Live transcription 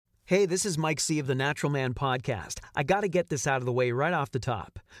Hey, this is Mike C. of the Natural Man Podcast. I got to get this out of the way right off the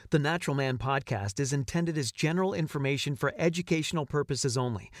top. The Natural Man Podcast is intended as general information for educational purposes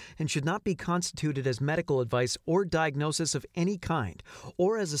only and should not be constituted as medical advice or diagnosis of any kind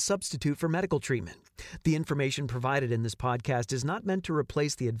or as a substitute for medical treatment. The information provided in this podcast is not meant to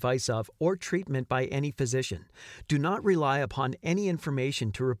replace the advice of or treatment by any physician. Do not rely upon any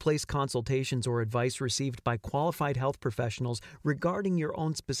information to replace consultations or advice received by qualified health professionals regarding your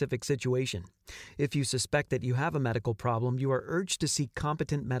own specific situation. If you suspect that you have a medical problem, you are urged to seek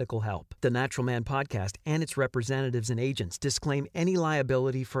competent medical help. The Natural Man Podcast and its representatives and agents disclaim any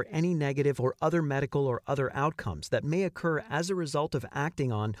liability for any negative or other medical or other outcomes that may occur as a result of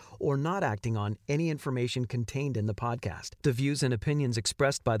acting on or not acting on any information contained in the podcast. The views and opinions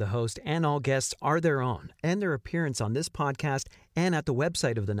expressed by the host and all guests are their own, and their appearance on this podcast and at the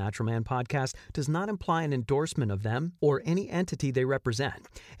website of the Natural Man Podcast does not imply an endorsement of them or any entity they represent,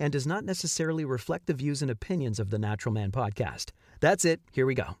 and does not necessarily reflect the views and opinions of the Natural Man Podcast. That's it. Here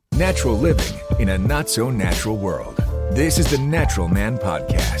we go. Natural living in a not-so-natural world. This is the Natural Man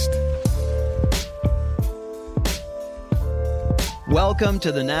Podcast. Welcome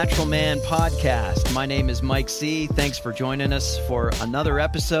to the Natural Man Podcast. My name is Mike C. Thanks for joining us for another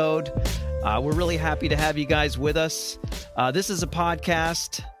episode. We're really happy to have you guys with us. This is a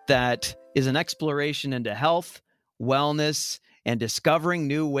podcast that is an exploration into health, wellness, and discovering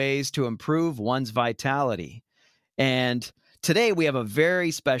new ways to improve one's vitality. And today we have a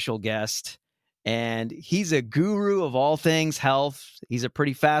very special guest, and he's a guru of all things health. He's a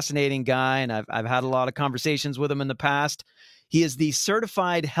pretty fascinating guy, and I've had a lot of conversations with him in the past. He is the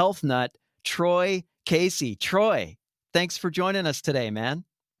certified health nut, Troy Casey. Troy, thanks for joining us today, man.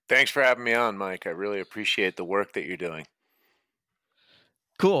 Thanks for having me on, Mike. I really appreciate the work that you're doing.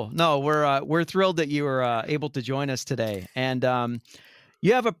 Cool. No, we're thrilled that you were able to join us today. And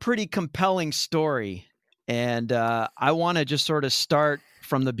you have a pretty compelling story. And I want to just sort of start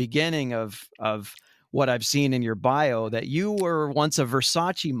from the beginning of what I've seen in your bio, that you were once a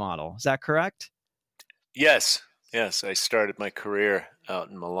Versace model. Is that correct? Yes. I started my career out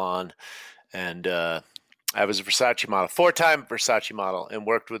in Milan, and I was a Versace model, 4-time Versace model, and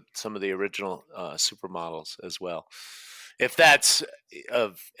worked with some of the original supermodels as well. If that's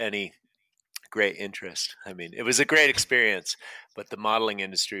of any great interest. I mean, it was a great experience, but the modeling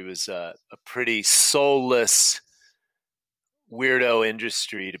industry was a pretty soulless, weirdo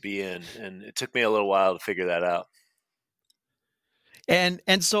industry to be in, and it took me a little while to figure that out.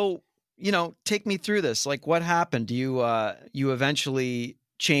 And so, take me through this. Like, what happened? You eventually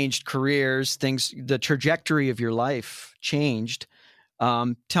changed careers, the trajectory of your life changed.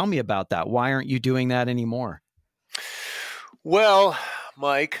 Tell me about that. Why aren't you doing that anymore? Well,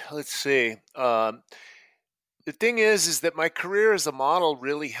 Mike, let's see. The thing is that my career as a model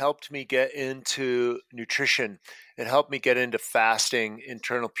really helped me get into nutrition. It helped me get into fasting,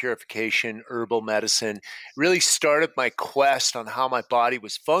 internal purification, herbal medicine. It really started my quest on how my body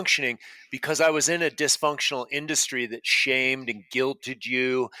was functioning, because I was in a dysfunctional industry that shamed and guilted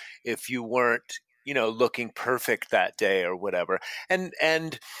you if you weren't, looking perfect that day or whatever. And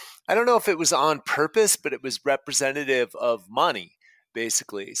I don't know if it was on purpose, but it was representative of money,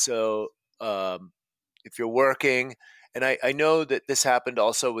 basically. So if you're working, and I know that this happened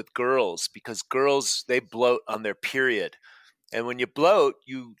also with girls, because girls, they bloat on their period. And when you bloat,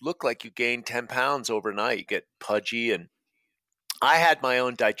 you look like you gain 10 pounds overnight. You get pudgy. And I had my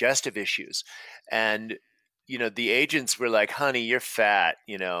own digestive issues. And, the agents were like, honey, you're fat.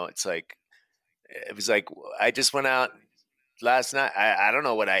 It was like, I just went out last night. I don't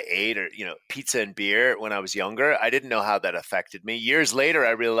know what I ate, or, pizza and beer when I was younger. I didn't know how that affected me. Years later,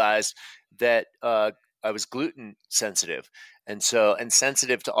 I realized that I was gluten sensitive, and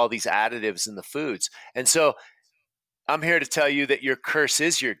sensitive to all these additives in the foods. And so I'm here to tell you that your curse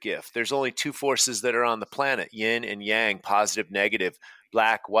is your gift. There's only two forces that are on the planet: yin and yang, positive, negative,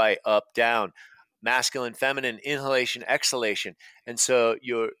 black, white, up, down, masculine, feminine, inhalation, exhalation. And so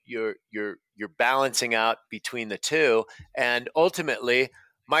you're balancing out between the two. And ultimately,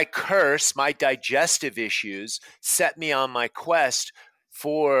 my curse, my digestive issues, set me on my quest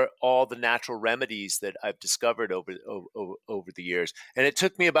for all the natural remedies that I've discovered over the years. And it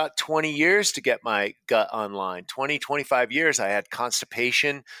took me about 20 years to get my gut online. 25 years. I had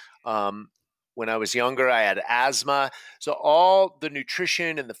constipation. When I was younger, I had asthma. So all the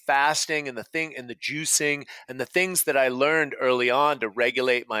nutrition and the fasting and the juicing and the things that I learned early on to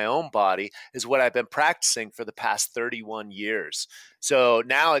regulate my own body is what I've been practicing for the past 31 years. So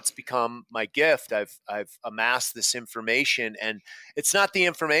now it's become my gift. I've amassed this information, and it's not the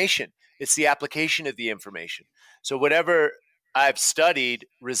information, it's the application of the information. So whatever I've studied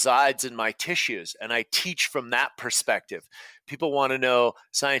resides in my tissues, and I teach from that perspective. People want to know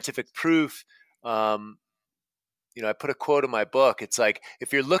scientific proof. I put a quote in my book. It's like,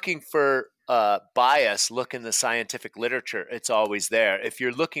 if you're looking for bias, look in the scientific literature. It's always there. If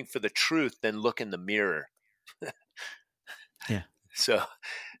you're looking for the truth, then look in the mirror. Yeah. So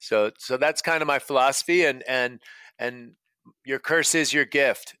that's kind of my philosophy, and your curse is your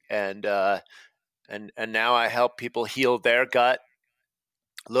gift. And now I help people heal their gut,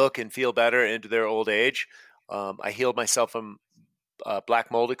 look and feel better into their old age. I healed myself from black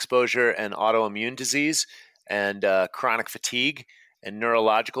mold exposure and autoimmune disease and chronic fatigue and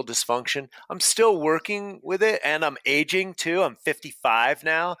neurological dysfunction. I'm still working with it, and I'm aging too. I'm 55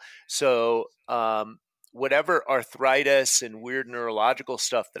 now. So whatever arthritis and weird neurological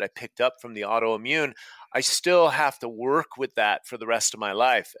stuff that I picked up from the autoimmune, I still have to work with that for the rest of my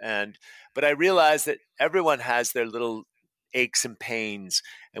life. But I realize that everyone has their little aches and pains.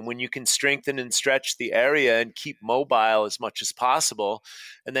 And when you can strengthen and stretch the area and keep mobile as much as possible,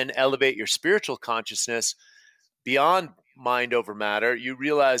 and then elevate your spiritual consciousness beyond mind over matter, you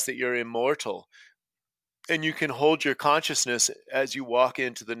realize that you're immortal, and you can hold your consciousness as you walk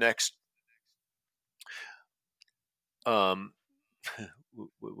into the next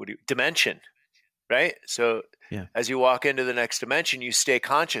dimension, right? So Yeah. as you walk into the next dimension, you stay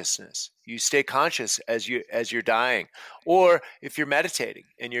conscious as you're dying. Or if you're meditating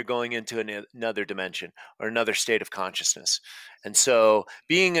and you're going into another dimension or another state of consciousness. And so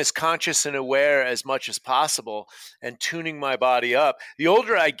being as conscious and aware as much as possible and tuning my body up. The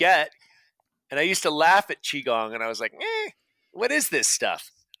older I get, and I used to laugh at Qigong, and I was like, what is this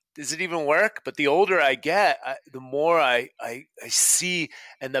stuff? Does it even work? But the older I get, the more I see,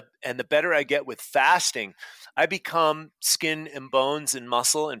 and the better I get with fasting. I become skin and bones and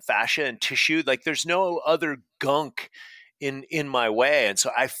muscle and fascia and tissue. Like there's no other gunk in my way. And so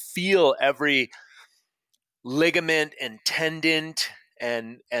I feel every ligament and tendon.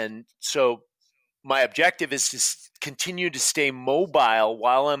 And so my objective is to continue to stay mobile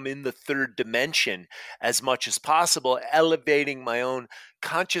while I'm in the third dimension as much as possible, elevating my own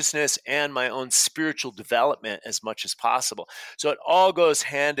consciousness and my own spiritual development as much as possible. So it all goes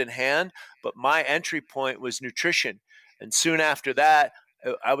hand in hand, but my entry point was nutrition. And soon after that,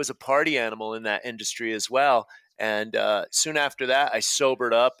 I was a party animal in that industry as well. And soon after that, I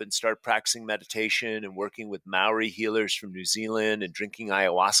sobered up and started practicing meditation and working with Maori healers from New Zealand and drinking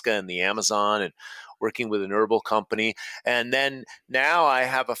ayahuasca in the Amazon and working with an herbal company. And then now I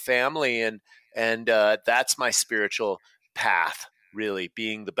have a family, and that's my spiritual path, really,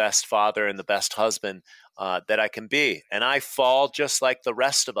 being the best father and the best husband that I can be. And I fall just like the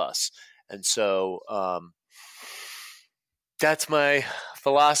rest of us. And so that's my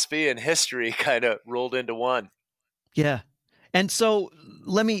philosophy and history kind of rolled into one. Yeah. And so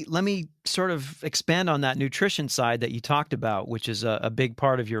let me sort of expand on that nutrition side that you talked about, which is a big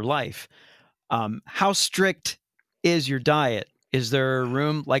part of your life. How strict is your diet? Is there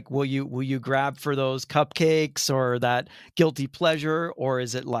room, like, will you grab for those cupcakes or that guilty pleasure, or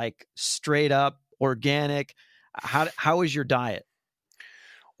is it like straight up organic? How is your diet?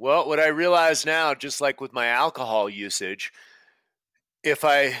 Well, what I realize now, just like with my alcohol usage, if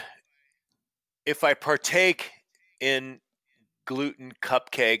I partake in gluten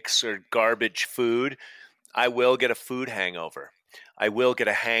cupcakes or garbage food, I will get a food hangover. I will get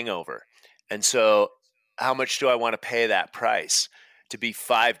a hangover. And so how much do I want to pay that price to be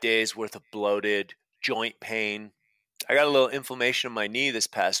 5 days worth of bloated, joint pain? I got a little inflammation in my knee this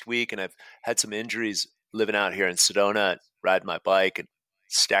past week, and I've had some injuries living out here in Sedona, riding my bike and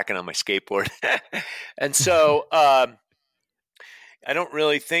stacking on my skateboard. And so I don't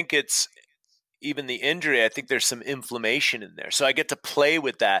really think it's even the injury. I think there's some inflammation in there. So I get to play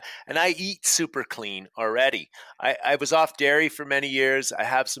with that. And I eat super clean already. I was off dairy for many years. I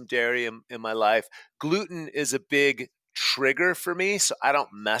have some dairy in my life. Gluten is a big trigger for me, so I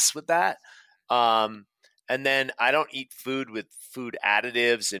don't mess with that. And then I don't eat food with food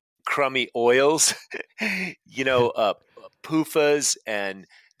additives and crummy oils, PUFAs and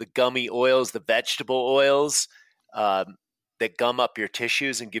the gummy oils, the vegetable oils, that gum up your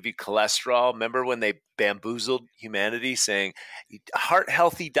tissues and give you cholesterol. Remember when they bamboozled humanity saying heart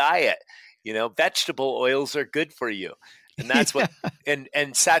healthy diet, vegetable oils are good for you. And that's what, and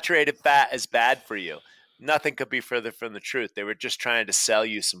saturated fat is bad for you. Nothing could be further from the truth. They were just trying to sell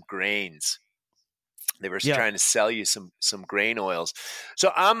you some grains. They were trying to sell you some grain oils.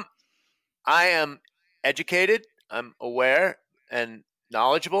 So I am educated, I'm aware and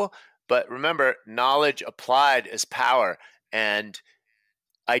knowledgeable, but remember, knowledge applied is power. And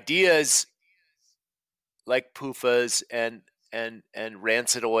ideas like PUFAs and and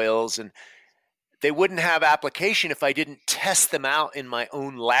rancid oils, and they wouldn't have application if I didn't test them out in my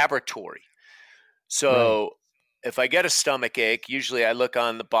own laboratory. Right. So if I get a stomach ache, usually I look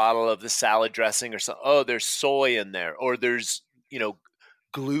on the bottle of the salad dressing or something. Oh, there's soy in there, or there's,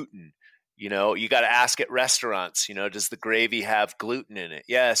 gluten. You got to ask at restaurants, does the gravy have gluten in it?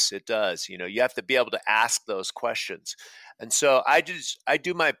 Yes, it does. You have to be able to ask those questions. And so I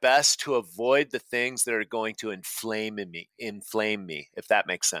do my best to avoid the things that are going to inflame me, if that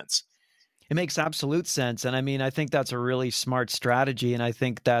makes sense. It makes absolute sense. And I mean, I think that's a really smart strategy. And I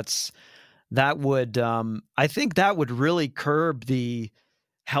think that would really curb the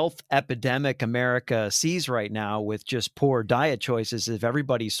health epidemic America sees right now with just poor diet choices if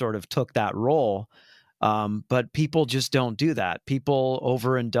everybody sort of took that role. But people just don't do that. People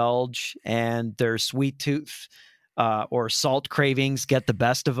overindulge and their sweet tooth or salt cravings get the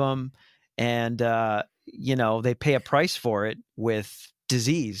best of them. And, they pay a price for it with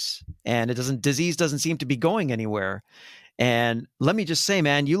disease. And disease doesn't seem to be going anywhere. And let me just say,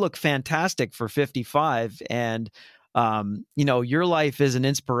 man, you look fantastic for 55. And, your life is an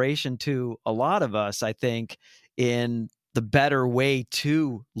inspiration to a lot of us, I think, in the better way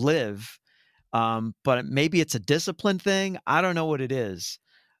to live. But maybe it's a discipline thing. I don't know what it is.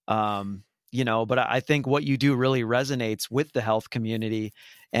 But I think what you do really resonates with the health community.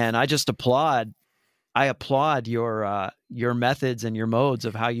 And I applaud your methods and your modes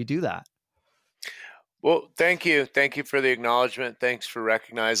of how you do that. Well, thank you. Thank you for the acknowledgement. Thanks for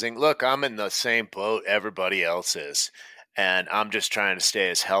recognizing. Look, I'm in the same boat everybody else is. And I'm just trying to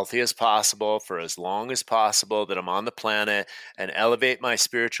stay as healthy as possible for as long as possible that I'm on the planet, and elevate my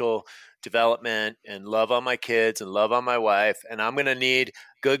spiritual development and love on my kids and love on my wife. And I'm going to need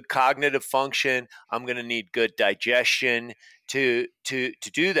good cognitive function. I'm going to need good digestion to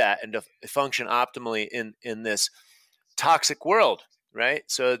do that and to function optimally in this toxic world. Right?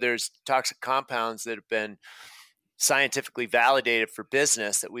 So there's toxic compounds that have been scientifically validated for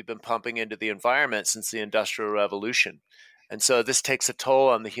business that we've been pumping into the environment since the Industrial Revolution. And so this takes a toll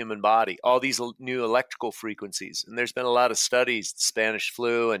on the human body, all these new electrical frequencies. And there's been a lot of studies, the Spanish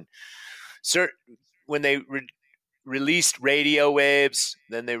flu, and when they released radio waves,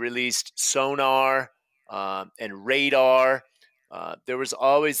 then they released sonar and radar. There was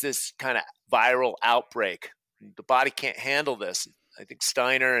always this kind of viral outbreak. The body can't handle this. I think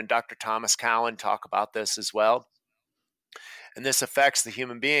Steiner and Dr. Thomas Cowan talk about this as well. And this affects the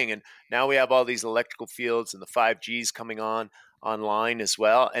human being. And now we have all these electrical fields and the 5Gs coming online as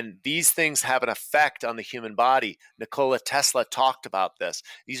well. And these things have an effect on the human body. Nikola Tesla talked about this.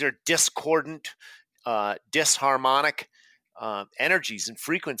 These are discordant, disharmonic energies and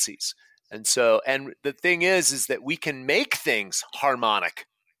frequencies. And the thing is that we can make things harmonic.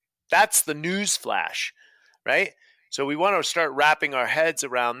 That's the news flash, right? So we want to start wrapping our heads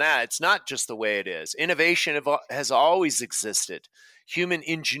around that. It's not just the way it is. Innovation has always existed. Human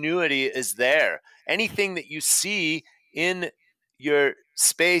ingenuity is there. Anything that you see in your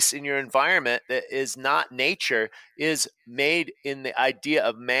space, in your environment that is not nature is made in the idea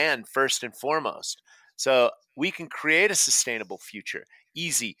of man first and foremost. So we can create a sustainable future,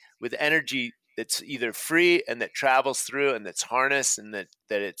 easy, with energy that's either free and that travels through and that's harnessed and that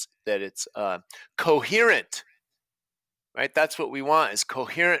it's coherent. Right, that's what we want: is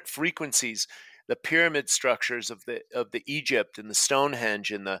coherent frequencies. The pyramid structures of the Egypt and the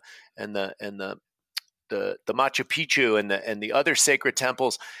Stonehenge and the Machu Picchu and the other sacred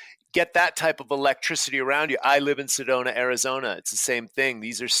temples. Get that type of electricity around you. I live in Sedona, Arizona. It's the same thing.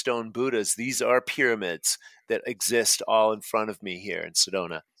 These are stone Buddhas. These are pyramids that exist all in front of me here in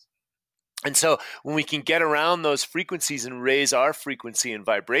Sedona. And so when we can get around those frequencies and raise our frequency and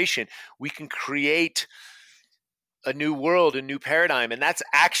vibration, we can create a new world, a new paradigm. And that's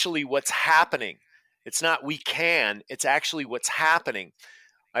actually what's happening. It's not we can, it's actually what's happening.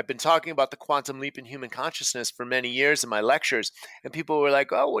 I've been talking about the quantum leap in human consciousness for many years in my lectures, and people were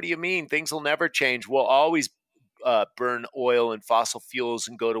like, oh, what do you mean? Things will never change. We'll always burn oil and fossil fuels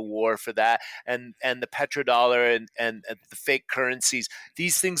and go to war for that. And the petrodollar and the fake currencies,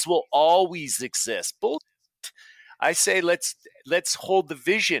 these things will always exist. Bullshit. I say, let's hold the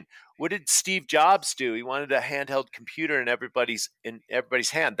vision. What did Steve Jobs do? He wanted a handheld computer in everybody's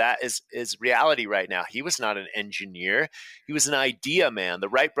hand. That is reality right now. He was not an engineer. He was an idea man. The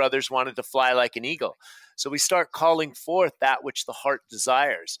Wright brothers wanted to fly like an eagle. So we start calling forth that which the heart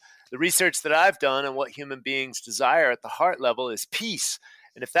desires. The research that I've done on what human beings desire at the heart level is peace.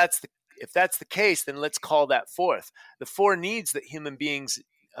 And if that's the case, then let's call that forth. The four needs that human beings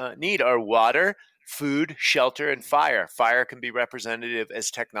need are water, food, shelter, and fire. Fire can be representative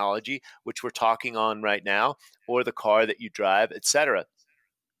as technology, which we're talking on right now, or the car that you drive, etc.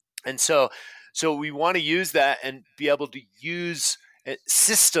 And so we want to use that and be able to use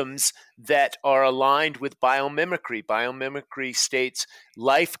systems that are aligned with biomimicry. Biomimicry states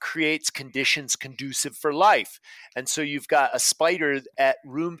life creates conditions conducive for life. And so you've got a spider at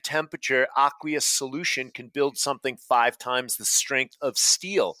room temperature, aqueous solution can build something 5 times the strength of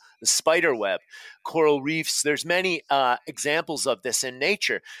steel, the spider web. Coral reefs, there's many examples of this in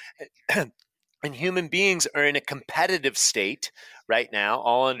nature. And human beings are in a competitive state right now,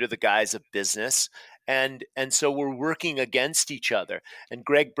 all under the guise of business. And so we're working against each other. And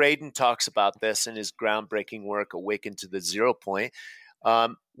Greg Braden talks about this in his groundbreaking work, Awaken to the Zero Point,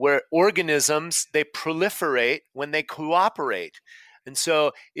 where organisms, they proliferate when they cooperate. And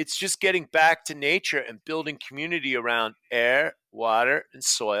so it's just getting back to nature and building community around air, water, and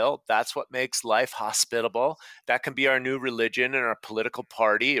soil. That's what makes life hospitable. That can be our new religion and our political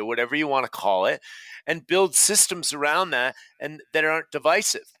party or whatever you want to call it, and build systems around that and that aren't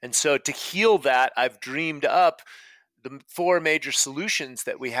divisive. And so to heal that, I've dreamed up the 4 major solutions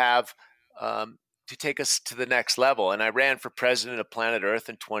that we have to take us to the next level. And I ran for president of Planet Earth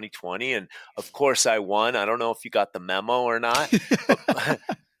in 2020. And of course I won. I don't know if you got the memo or not,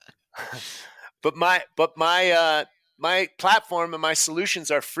 but my platform and my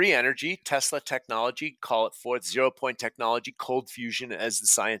solutions are free energy, Tesla technology, call it fourth, 0 point technology, cold fusion, as the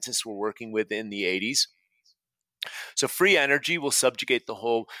scientists were working with in the 80s. So free energy will subjugate the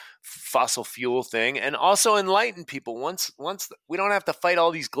whole fossil fuel thing, and also enlighten people. Once we don't have to fight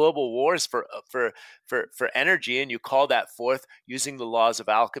all these global wars for energy, and you call that forth using the laws of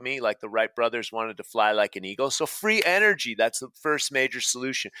alchemy, like the Wright brothers wanted to fly like an eagle. So free energy, that's the first major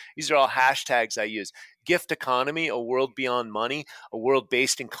solution. These are all hashtags I use. Gift economy, a world beyond money, a world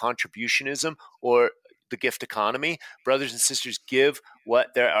based in contributionism, or the gift economy. Brothers and sisters, give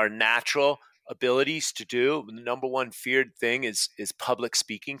what there are natural abilities to do. The number one feared thing is public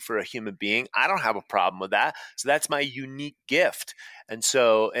speaking for a human being. I don't have a problem with that. So that's my unique gift. And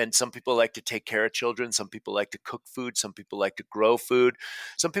some people like to take care of children. Some people like to cook food. Some people like to grow food.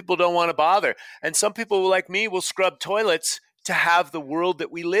 Some people don't want to bother. And some people like me will scrub toilets to have the world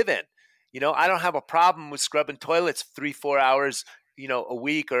that we live in. I don't have a problem with scrubbing toilets 3-4 hours, a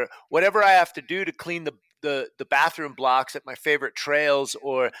week, or whatever I have to do to clean the bathroom blocks at my favorite trails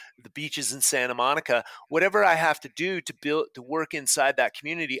or the beaches in Santa Monica. Whatever I have to do to work inside that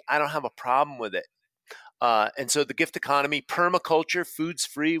community, I don't have a problem with it. And so the gift economy, permaculture, food's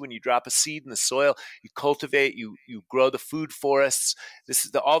free. When you drop a seed in the soil, you cultivate, you grow the food forests.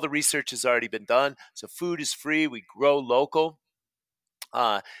 All the research has already been done. So food is free. We grow local.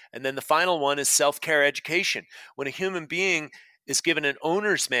 And then the final one is self-care education. When a human being is given an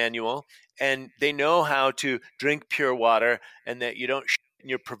owner's manual and they know how to drink pure water, and that you don't in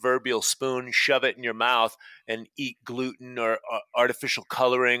your proverbial spoon, shove it in your mouth and eat gluten or artificial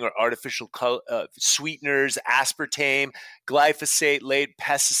coloring or artificial sweeteners, aspartame, glyphosate-laden,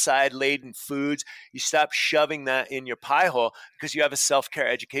 pesticide-laden foods. You stop shoving that in your pie hole because you have a self-care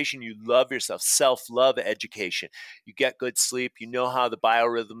education. You love yourself, self-love education. You get good sleep. You know how the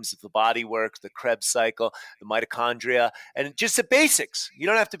biorhythms of the body work, the Krebs cycle, the mitochondria, and just the basics. You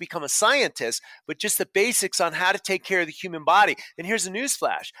don't have to become a scientist, but just the basics on how to take care of the human body. And here's a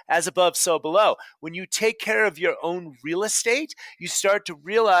newsflash: as above, so below. When you take care of your own real estate, you start to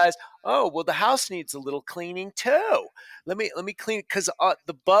realize, oh, well, the house needs a little cleaning too. Let me clean it, because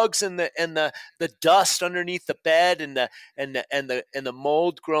the bugs and the dust underneath the bed and the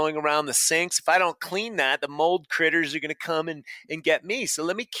mold growing around the sinks. If I don't clean that, the mold critters are going to come and get me. So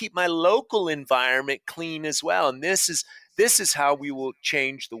let me keep my local environment clean as well. And this is how we will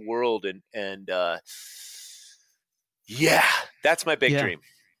change the world. And yeah, that's my big dream.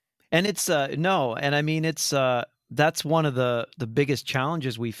 And it's and I mean it's that's one of the biggest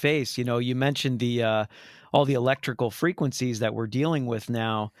challenges we face. You mentioned all the electrical frequencies that we're dealing with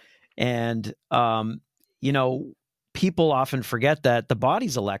now, and people often forget that the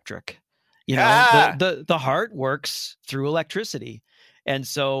body's electric. The heart works through electricity, and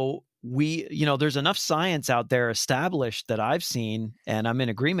so there's enough science out there established that I've seen, and I'm in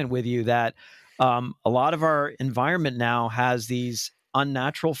agreement with you that a lot of our environment now has these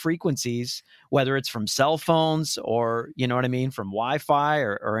unnatural frequencies, whether it's from cell phones or, from Wi-Fi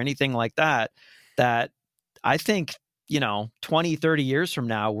or anything like that, that I think, 20, 30 years from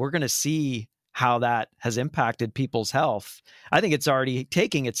now, we're going to see how that has impacted people's health. I think it's already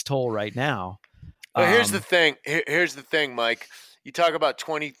taking its toll right now. Well, here's the thing, Mike. you talk about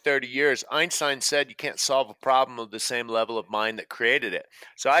 20, 30 years. Einstein said you can't solve a problem of the same level of mind that created it.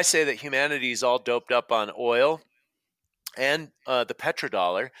 So I say that humanity is all doped up on oil and the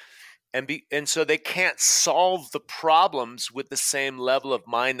petrodollar, and so they can't solve the problems with the same level of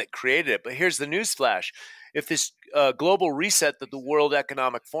mind that created it. But here's the newsflash: if this global reset that the World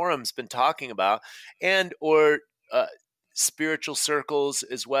Economic Forum's been talking about, and or spiritual circles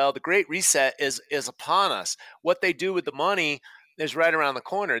as well, the Great Reset is upon us. What they do with the money is right around the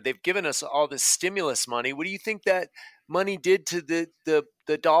corner. They've given us all this stimulus money. What do you think that money did to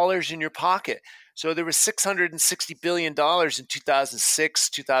the dollars in your pocket? So there was $660 billion in 2006,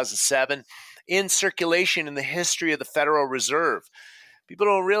 2007 in circulation in the history of the Federal Reserve. People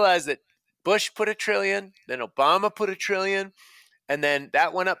don't realize that Bush put $1 trillion, then Obama put $1 trillion, and then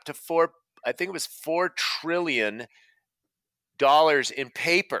that went up to $4 trillion in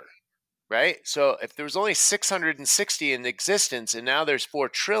paper, right? So if there was only 660 in existence and now there's 4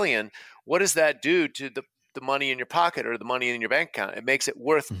 trillion, what does that do to the money in your pocket or the money in your bank account? It makes it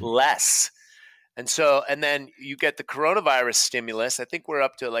worth less. And then you get the coronavirus stimulus. I think we're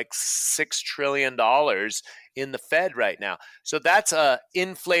up to like $6 trillion in the Fed right now. So that's a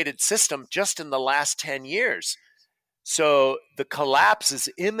inflated system just in the last 10 years. So the collapse is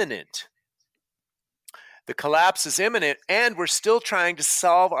imminent. The collapse is imminent, and we're still trying to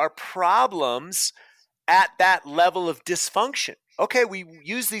solve our problems at that level of dysfunction. Okay, we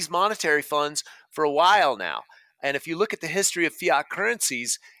use these monetary funds for a while now. And if you look at the history of fiat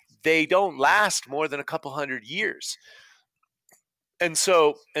currencies, they don't last more than a couple hundred years. And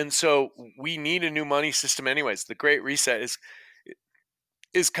so we need a new money system anyways. The Great Reset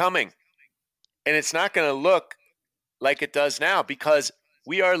is coming. And it's not going to look like it does now because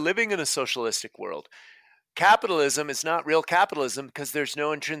we are living in a socialistic world. Capitalism is not real capitalism because there's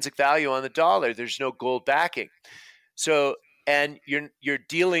no intrinsic value on the dollar. There's no gold backing. So, and you're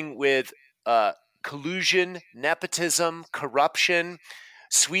dealing with collusion, nepotism, corruption,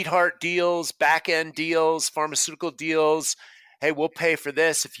 sweetheart deals, back-end deals, pharmaceutical deals. Hey, we'll pay for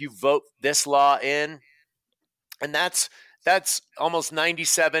this if you vote this law in. And that's almost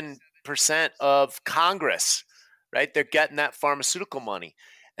 97% of Congress, right? They're getting that pharmaceutical money.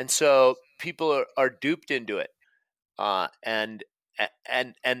 And so people are duped into it. And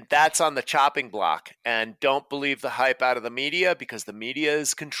that's on the chopping block. And don't believe the hype out of the media because the media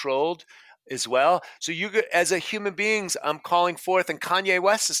is controlled as well. So you, as a human beings, I'm calling forth, and Kanye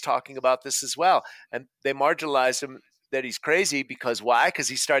West is talking about this as well. And they marginalized him that he's crazy because why? Because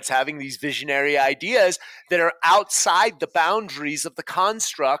he starts having these visionary ideas that are outside the boundaries of the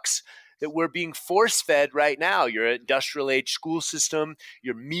constructs that we're being force-fed right now. Your industrial age school system,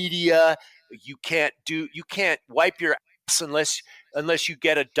 your media, you can't wipe your ass unless you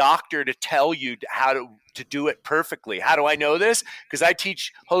get a doctor to tell you how to do it perfectly. How do I know this? Because I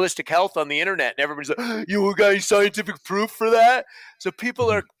teach holistic health on the internet, and everybody's like, you got any scientific proof for that? So people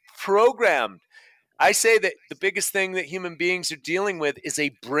are programmed. I say that the biggest thing that human beings are dealing with is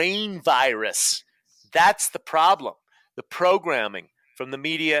a brain virus. That's the problem, the programming from the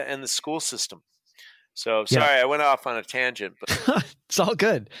media and the school system. So sorry, I went off on a tangent, but it's all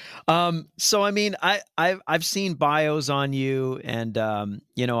good. So I mean, I've seen bios on you, and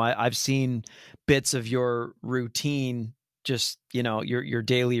I've seen bits of your routine, just your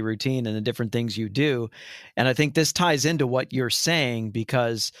daily routine and the different things you do, and I think this ties into what you're saying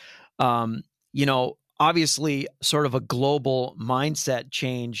because, obviously, sort of a global mindset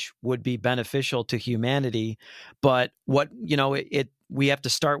change would be beneficial to humanity, but we have to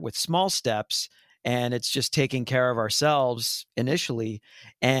start with small steps. And it's just taking care of ourselves initially.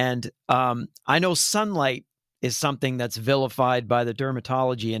 And I know sunlight is something that's vilified by the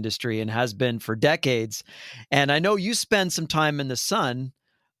dermatology industry and has been for decades. And I know you spend some time in the sun.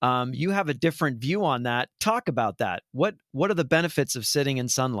 You have a different view on that. Talk about that. What are the benefits of sitting in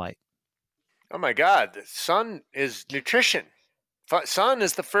sunlight? Oh my God, the sun is nutrition. Sun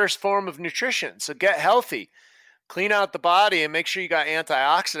is the first form of nutrition. So get healthy. Clean out the body and make sure you got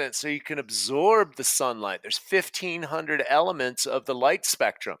antioxidants so you can absorb the sunlight. There's 1,500 elements of the light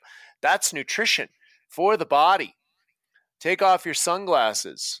spectrum. That's nutrition for the body. Take off your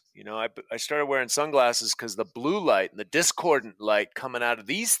sunglasses. I started wearing sunglasses because the blue light and the discordant light coming out of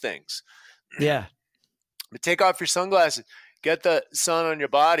these things. Yeah. But take off your sunglasses. Get the sun on your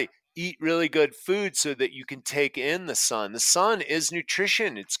body. Eat really good food so that you can take in the sun. The sun is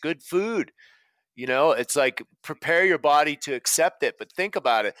nutrition. It's good food. It's like prepare your body to accept it. But think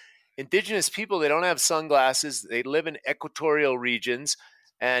about it. Indigenous people, they don't have sunglasses. They live in equatorial regions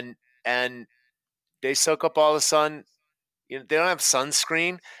and they soak up all the sun. They don't have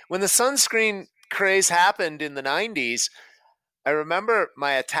sunscreen. When the sunscreen craze happened in the 90s, I remember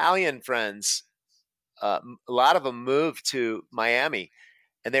my Italian friends, a lot of them moved to Miami,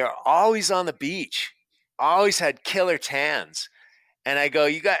 and they were always on the beach, always had killer tans. And I go,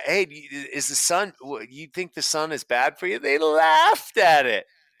 hey, is the sun, you think the sun is bad for you? They laughed at it.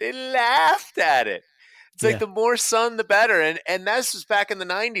 They laughed at it. It's like Yeah. the more sun, the better. And this was back in the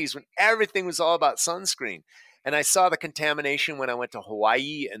 90s when everything was all about sunscreen. And I saw the contamination when I went to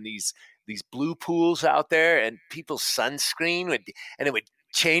Hawaii and these blue pools out there, and people's sunscreen and it would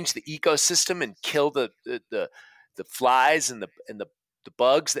change the ecosystem and kill the flies and the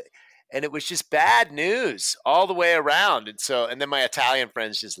bugs that, and it was just bad news all the way around. And then my Italian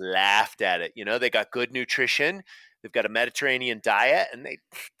friends just laughed at it. They got good nutrition. They've got a Mediterranean diet, and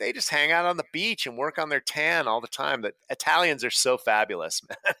they just hang out on the beach and work on their tan all the time. The Italians are so fabulous,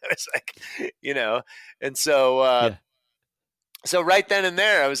 man. It's like, and so, Yeah. so right then and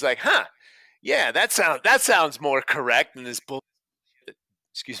there, I was like, huh, yeah, that sounds more correct than this bull.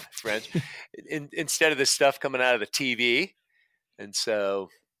 Excuse my French. Instead of this stuff coming out of the TV. And so,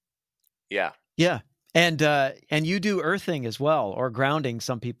 yeah. Yeah. And you do earthing as well, or grounding,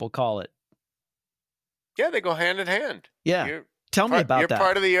 some people call it. Yeah, they go hand in hand. Yeah. Tell me about that. You're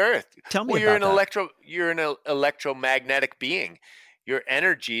part of the earth. Tell me about that. You're an electromagnetic being. Your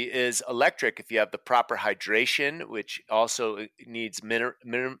energy is electric if you have the proper hydration, which also needs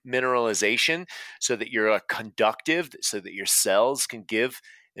mineralization so that you're conductive, so that your cells can give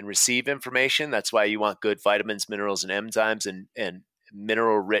and receive information. That's why you want good vitamins, minerals, and enzymes and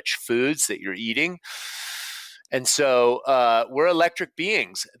mineral-rich foods that you're eating. And so we're electric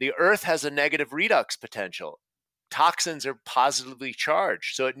beings. The earth has a negative redox potential. Toxins are positively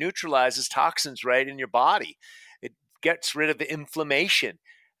charged, so it neutralizes toxins right in your body. It gets rid of the inflammation.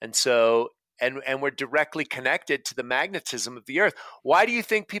 And so, and we're directly connected to the magnetism of the earth. Why do you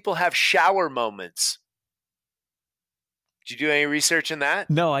think people have shower moments? Did you do any research in that?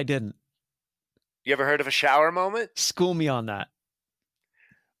 No, I didn't. You ever heard of a shower moment? School me on that.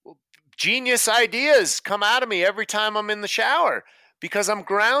 Genius ideas come out of me every time I'm in the shower because I'm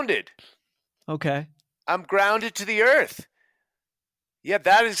grounded. Okay. I'm grounded to the earth. Yeah,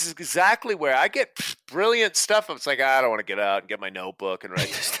 that is exactly where I get brilliant stuff. It's like, I don't want to get out and get my notebook and write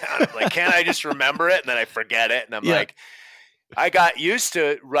this down. I'm like, can't I just remember it? And then I forget it. And I'm like, I got used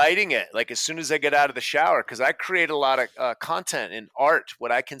to writing it like as soon as I get out of the shower, because I create a lot of content in art,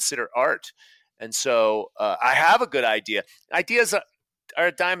 what I consider art. And so I have a good idea. Ideas are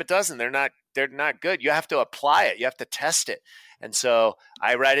a dime a dozen. They're not good. You have to apply it. You have to test it. And so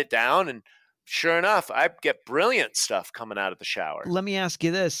I write it down, and sure enough, I get brilliant stuff coming out of the shower. Let me ask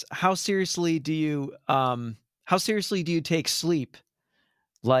you this: how seriously do you take sleep?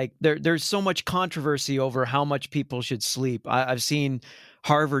 Like there's so much controversy over how much people should sleep. I've seen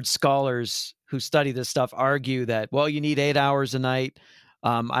Harvard scholars who study this stuff argue that, well, you need 8 hours a night.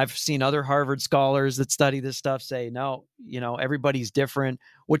 I've seen other Harvard scholars that study this stuff say, no, everybody's different.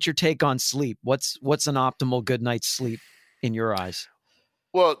 What's your take on sleep? What's an optimal good night's sleep in your eyes?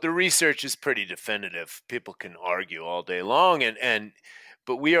 Well, the research is pretty definitive. People can argue all day long,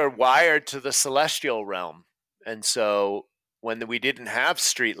 but we are wired to the celestial realm. And so when we didn't have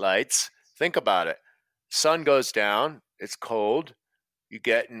street lights, think about it. Sun goes down, it's cold. You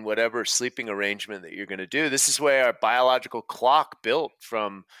get in whatever sleeping arrangement that you're going to do. This is where our biological clock built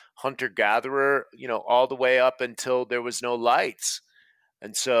from hunter-gatherer, all the way up until there was no lights.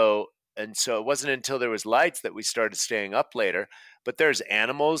 And so it wasn't until there was lights that we started staying up later. But there's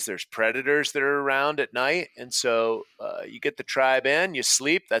animals, there's predators that are around at night. And so you get the tribe in, you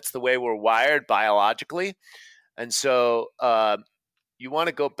sleep. That's the way we're wired biologically. And so you want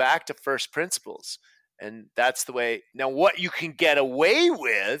to go back to first principles. And that's the way. Now, what you can get away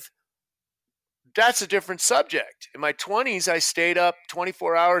with, that's a different subject. In my 20s, I stayed up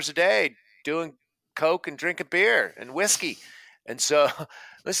 24 hours a day doing coke and drinking beer and whiskey. And so,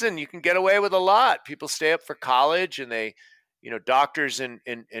 listen, you can get away with a lot. People stay up for college, and they, doctors in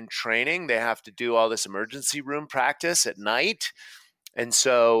training, they have to do all this emergency room practice at night. And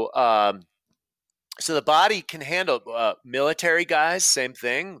so, so the body can handle military guys, same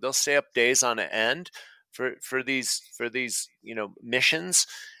thing. They'll stay up days on end for these missions.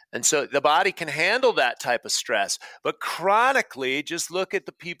 And so the body can handle that type of stress. But chronically, just look at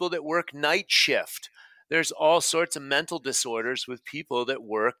the people that work night shift. There's all sorts of mental disorders with people that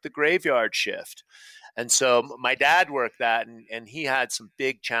work the graveyard shift. And so my dad worked that, and he had some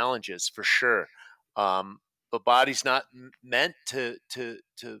big challenges for sure. The body's not meant to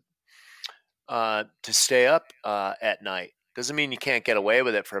stay up at night. Doesn't mean you can't get away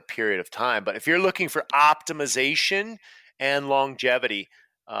with it for a period of time. But if you're looking for optimization and longevity,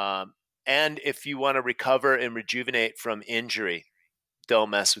 And if you want to recover and rejuvenate from injury, don't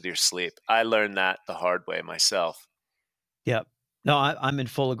mess with your sleep. I learned that the hard way myself. Yep. No, I'm in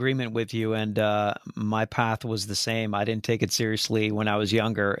full agreement with you. And my path was the same. I didn't take it seriously when I was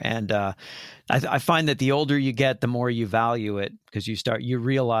younger. And I find that the older you get, the more you value it, because you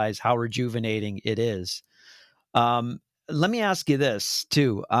realize how rejuvenating it is. Let me ask you this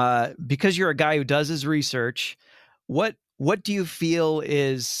too, because you're a guy who does his research. What do you feel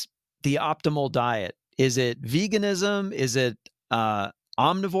is the optimal diet? Is it veganism? Is it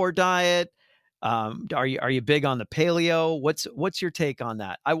omnivore diet? Are you big on the paleo? What's your take on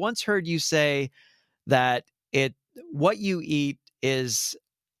that? I once heard you say that what you eat is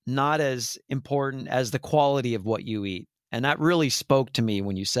not as important as the quality of what you eat. And that really spoke to me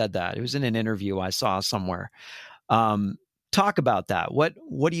when you said that. It was in an interview I saw somewhere. Talk about that. What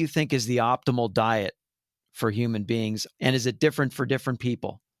do you think is the optimal diet for human beings? And is it different for different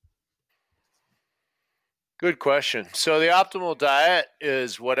people? Good question. So the optimal diet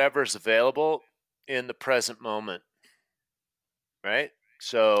is whatever's available in the present moment, right?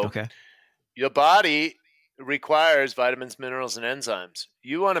 So Okay. Your body requires vitamins, minerals, and enzymes.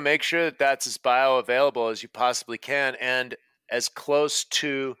 You want to make sure that that's as bioavailable as you possibly can and as close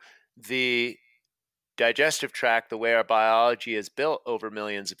to the digestive tract, the way our biology is built over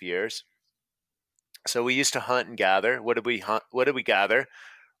millions of years. So we used to hunt and gather. What did we hunt? What did we gather?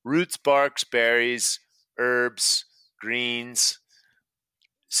 Roots, barks, berries, herbs, greens,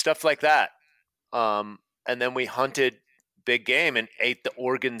 stuff like that. And then we hunted big game and ate the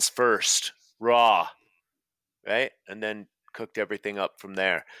organs first, raw, right? And then cooked everything up from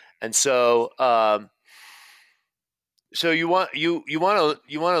there. And so, so you want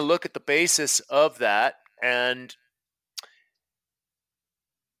to look at the basis of that, and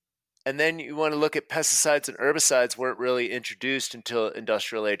then you want to look at pesticides and herbicides weren't really introduced until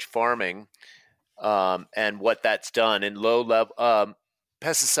industrial age farming, and what that's done. In low level,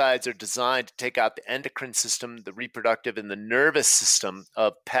 pesticides are designed to take out the endocrine system, the reproductive, and the nervous system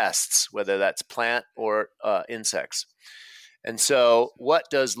of pests, whether that's plant or insects. And so, what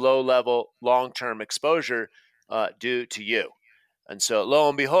does low-level, long-term exposure do to you? And so, lo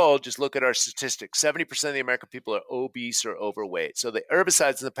and behold, just look at our statistics. 70% of the American people are obese or overweight. So the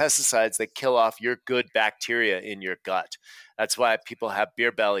herbicides and the pesticides, they kill off your good bacteria in your gut. That's why people have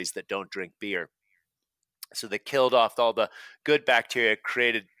beer bellies that don't drink beer. So they killed off all the good bacteria,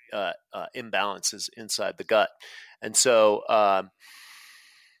 created imbalances inside the gut. And so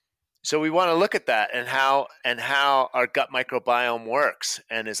so we want to look at that and how our gut microbiome works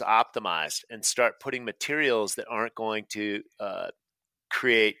and is optimized, and start putting materials that aren't going to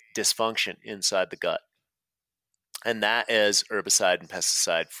create dysfunction inside the gut. And that is herbicide and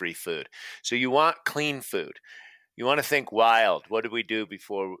pesticide free food. So you want clean food. You want to think wild. What did we do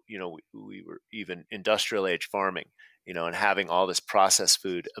before, we were even industrial age farming, and having all this processed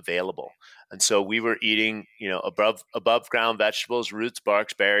food available? And so we were eating, above ground vegetables, roots,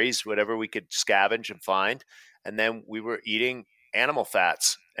 barks, berries, whatever we could scavenge and find. And then we were eating animal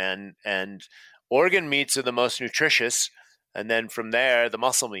fats, and organ meats are the most nutritious. And then from there, the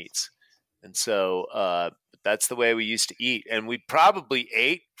muscle meats. And so that's the way we used to eat. And we probably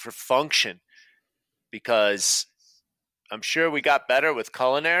ate for function, because I'm sure we got better with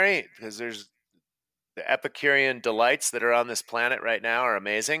culinary, because there's the Epicurean delights that are on this planet right now are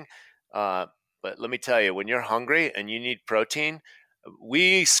amazing. But let me tell you, when you're hungry and you need protein,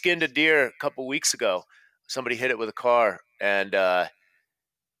 we skinned a deer a couple weeks ago. Somebody hit it with a car, and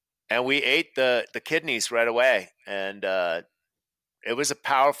we ate the kidneys right away. And it was a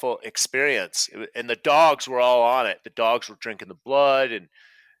powerful experience. And the dogs were all on it. The dogs were drinking the blood, and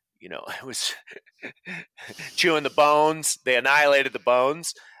it was chewing the bones. They annihilated the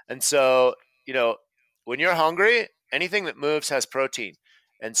bones. And so, when you're hungry, anything that moves has protein.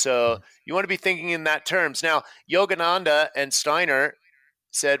 And so you want to be thinking in that terms. Now, Yogananda and Steiner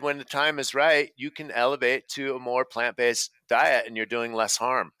said when the time is right, you can elevate to a more plant-based diet and you're doing less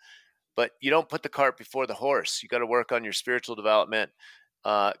harm. But you don't put the cart before the horse. You got to work on your spiritual development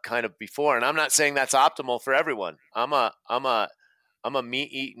kind of before. And I'm not saying that's optimal for everyone. I'm a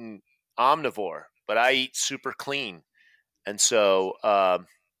meat-eating omnivore, but I eat super clean. And so,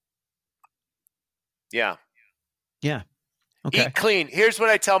 yeah. Yeah. Okay. Eat clean. Here's what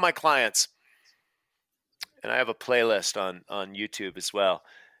I tell my clients. And I have a playlist on YouTube as well.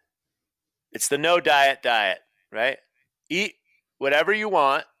 It's the no diet, right? Eat whatever you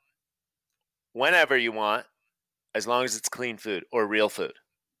want, whenever you want, as long as it's clean food or real food.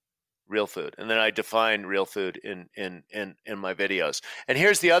 Real food. And then I define real food in my videos. And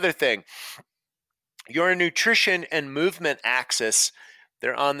here's the other thing. Your nutrition and movement axis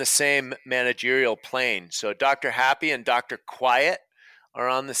they're on the same managerial plane. So Dr. Happy and Dr. Quiet are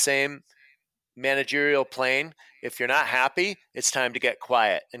on the same managerial plane. If you're not happy, it's time to get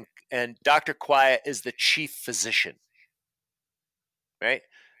quiet. And Dr. Quiet is the chief physician, right?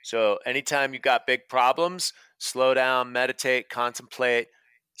 So anytime you got big problems, slow down, meditate, contemplate,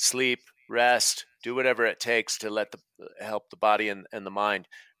 sleep, rest, do whatever it takes to help the body and the mind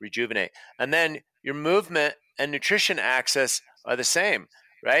rejuvenate. And then your movement and nutrition access are the same,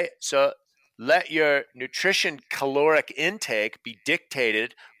 right? So let your nutrition caloric intake be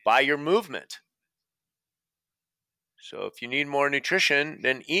dictated by your movement. So if you need more nutrition,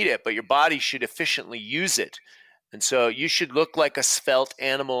 then eat it, but your body should efficiently use it. And so you should look like a svelte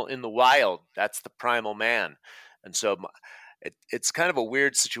animal in the wild. That's the primal man. And so it's kind of a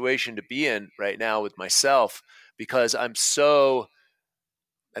weird situation to be in right now with myself, because I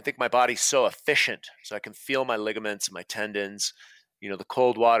think my body's so efficient. So I can feel my ligaments and my tendons. The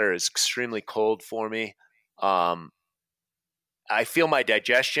cold water is extremely cold for me. I feel my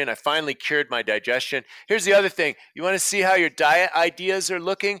digestion. I finally cured my digestion. Here's the other thing. You want to see how your diet ideas are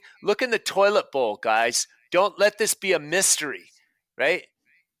looking? Look in the toilet bowl, guys. Don't let this be a mystery, right?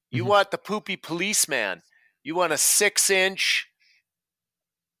 You want the poopy policeman. You want a 6-inch,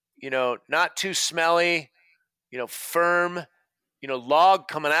 not too smelly, firm, log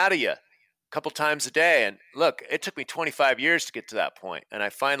coming out of you a couple times a day. And look, it took me 25 years to get to that point. And I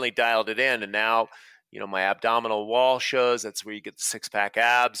finally dialed it in. And now, my abdominal wall shows. That's where you get the 6-pack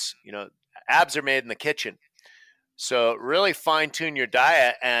abs. Abs are made in the kitchen. So really fine tune your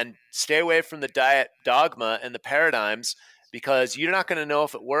diet and stay away from the diet dogma and the paradigms, because you're not going to know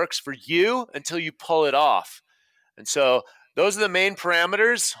if it works for you until you pull it off. And so those are the main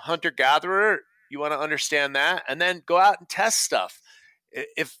parameters. Hunter-gatherer, you want to understand that, and then go out and test stuff.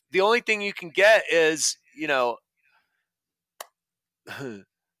 If the only thing you can get is,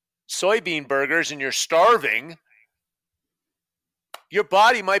 soybean burgers and you're starving, your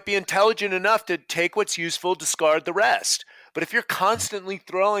body might be intelligent enough to take what's useful, discard the rest. But if you're constantly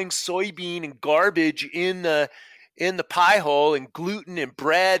throwing soybean and garbage in the pie hole and gluten and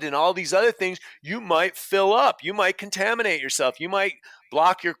bread and all these other things, you might fill up. You might contaminate yourself. You might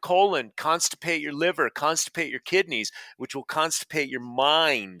block your colon, constipate your liver, constipate your kidneys, which will constipate your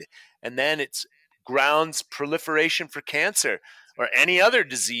mind. And then it's grounds proliferation for cancer or any other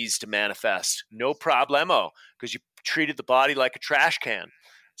disease to manifest. No problemo, because you treated the body like a trash can.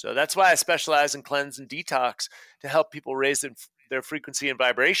 So that's why I specialize in cleanse and detox, to help people raise their frequency and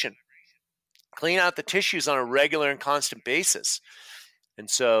vibration, clean out the tissues on a regular and constant basis. And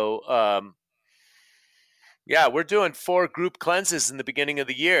so, we're doing 4 group cleanses in the beginning of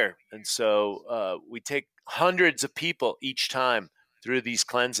the year. And so we take hundreds of people each time through these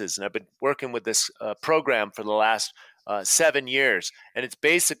cleanses. And I've been working with this program for the last 7 years. And it's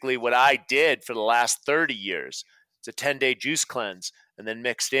basically what I did for the last 30 years. It's a 10-day juice cleanse and then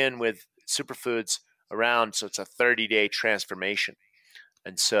mixed in with superfoods around. So it's a 30-day transformation.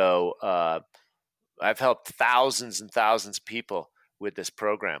 And so I've helped thousands and thousands of people with this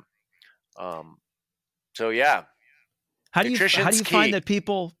program. How do you find that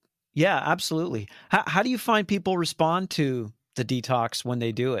people? Yeah, absolutely. How do you find people respond to the detox when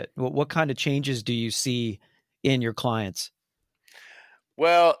they do it? What kind of changes do you see in your clients?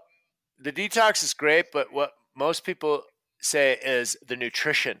 Well, the detox is great, but what most people say is the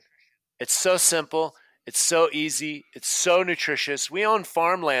nutrition. It's so simple. It's so easy. It's so nutritious. We own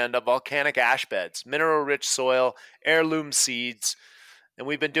farmland of volcanic ash beds, mineral-rich soil, heirloom seeds, and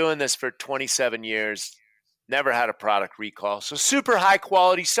we've been doing this for 27 years. Never had a product recall. So super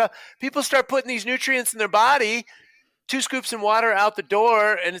high-quality stuff. People start putting these nutrients in their body, 2 scoops in water out the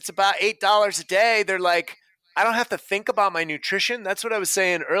door, and it's about $8 a day. They're like, I don't have to think about my nutrition. That's what I was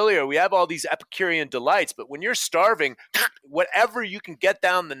saying earlier. We have all these Epicurean delights, but when you're starving, whatever you can get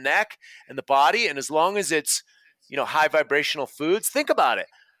down the neck and the body, and as long as it's, high vibrational foods, think about it.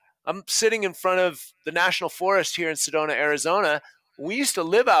 I'm sitting in front of the National Forest here in Sedona, Arizona. When we used to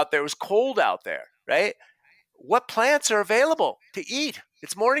live out there, it was cold out there, right? What plants are available to eat?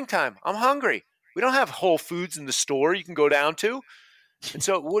 It's morning time. I'm hungry. We don't have Whole Foods in the store you can go down to. And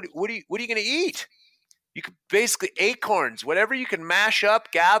so what are you going to eat? You could basically acorns, whatever you can mash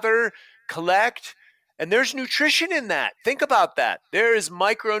up, gather, collect, and there's nutrition in that. Think about that. There is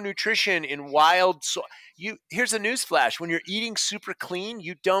micronutrition in wild soil. Here's a newsflash. When you're eating super clean,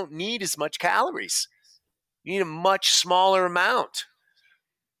 you don't need as much calories. You need a much smaller amount.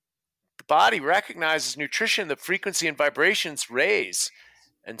 The body recognizes nutrition, the frequency and vibrations raise.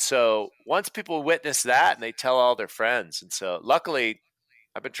 And so once people witness that, and they tell all their friends. And so luckily,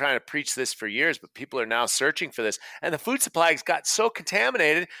 I've been trying to preach this for years, but people are now searching for this. And the food supply got so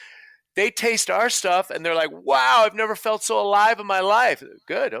contaminated, they taste our stuff and they're like, wow, I've never felt so alive in my life.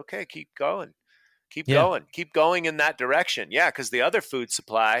 Good. Okay. Keep going. Keep Yeah. going. Keep going in that direction. Yeah. Because the other food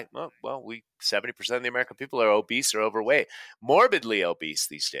supply, well, 70% of the American people are obese or overweight, morbidly obese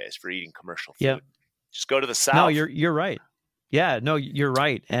these days for eating commercial food. Yeah. Just go to the South. No, you're right. Yeah, no, you're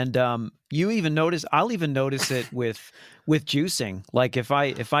right. And I'll even notice it with juicing. Like if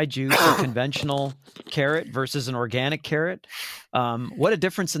I juice a conventional carrot versus an organic carrot, what a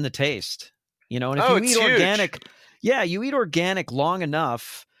difference in the taste. And if you eat organic, you eat organic long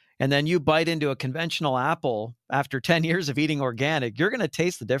enough, and then you bite into a conventional apple after 10 years of eating organic, you're going to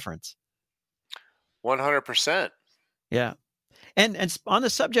taste the difference. 100%. Yeah. And on the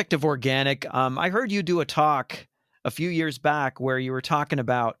subject of organic, I heard you do a talk a few years back where you were talking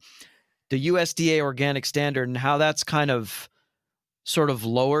about the USDA organic standard and how that's kind of sort of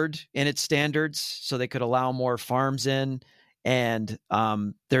lowered in its standards so they could allow more farms in. And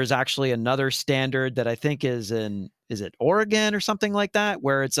there's actually another standard that I think is it Oregon or something like that,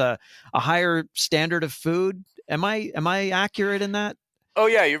 where it's a higher standard of food. Am I accurate in that? Oh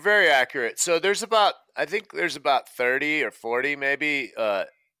yeah, you're very accurate. So I think there's about 30 or 40 maybe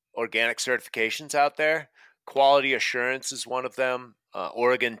organic certifications out there. Quality assurance is one of them.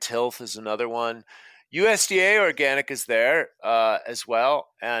 Oregon Tilth is another one. USDA organic is there as well.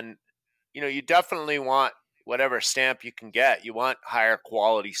 And, you definitely want whatever stamp you can get. You want higher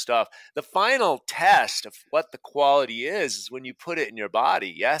quality stuff. The final test of what the quality is when you put it in your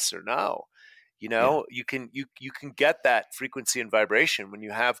body, yes or no. You can get that frequency and vibration when you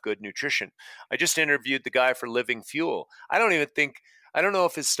have good nutrition. I just interviewed the guy for Living Fuel. I don't know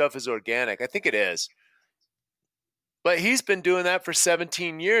if his stuff is organic. I think it is. But he's been doing that for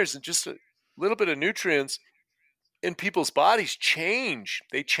 17 years, and just a little bit of nutrients in people's bodies change.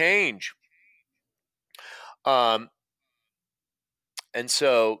 They change. And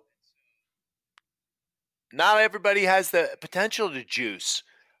so not everybody has the potential to juice.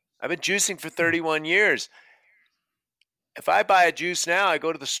 I've been juicing for 31 years. If I buy a juice now, I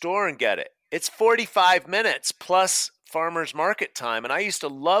go to the store and get it. It's 45 minutes plus farmer's market time, and I used to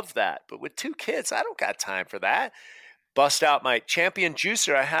love that. But with 2 kids, I don't got time for that. Bust out my Champion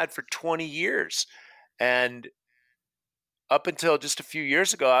juicer I had for 20 years. And up until just a few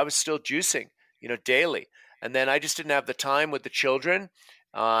years ago, I was still juicing, daily. And then I just didn't have the time with the children.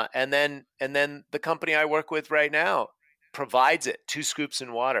 And then the company I work with right now provides it, 2 scoops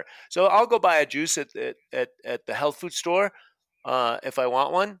in water. So I'll go buy a juice at the health food store if I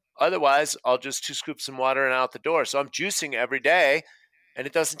want one. Otherwise, I'll just 2 scoops in water and out the door. So I'm juicing every day, and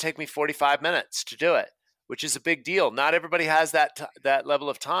it doesn't take me 45 minutes to do it, which is a big deal. Not everybody has that level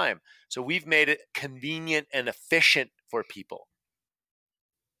of time. So we've made it convenient and efficient for people.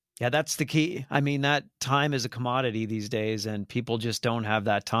 Yeah, that's the key. I mean, that time is a commodity these days, and people just don't have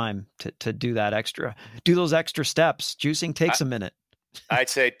that time to do those extra steps. Juicing takes a minute. I'd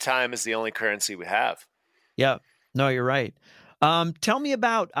say time is the only currency we have. Yeah, no, you're right. Tell me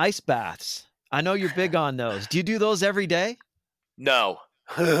about ice baths. I know you're big on those. Do you do those every day? No.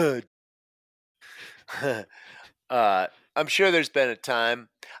 I'm sure there's been a time.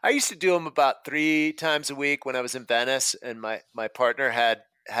 I used to do them about 3 times a week when I was in Venice, and my partner had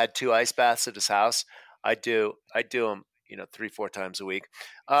 2 ice baths at his house. I do them, 3-4 times a week.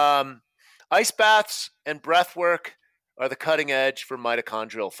 Ice baths and breath work are the cutting edge for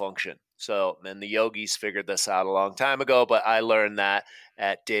mitochondrial function. So, and the yogis figured this out a long time ago, but I learned that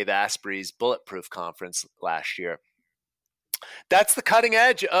at Dave Asprey's Bulletproof conference last year. That's the cutting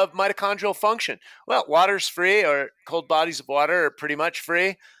edge of mitochondrial function. Well, water's free, or cold bodies of water are pretty much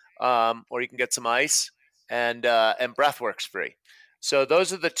free, or you can get some ice, and breathwork's free. So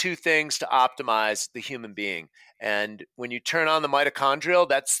those are the 2 things to optimize the human being. And when you turn on the mitochondrial,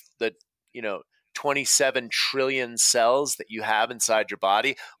 that's the 27 trillion cells that you have inside your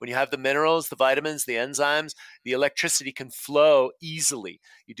body. When you have the minerals, the vitamins, the enzymes, the electricity can flow easily.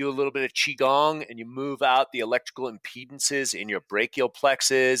 You do a little bit of Qigong and you move out the electrical impedances in your brachial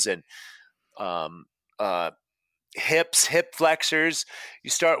plexus and hips, hip flexors. You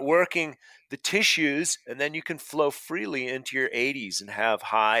start working the tissues, and then you can flow freely into your 80s and have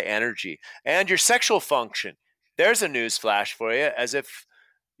high energy. And your sexual function. There's a news flash for you, as if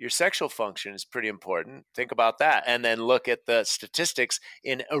your sexual function is pretty important. Think about that. And then look at the statistics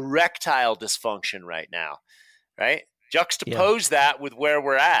in erectile dysfunction right now, right? Juxtapose that with where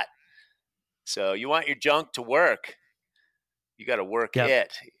we're at. So you want your junk to work. You got to work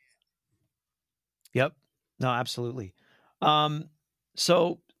it. Yep. No, absolutely.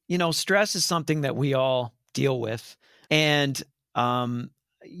 So, stress is something that we all deal with. And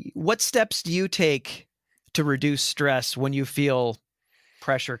what steps do you take to reduce stress when you feel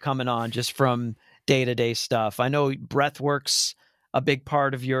pressure coming on just from day-to-day stuff? I know breath work's a big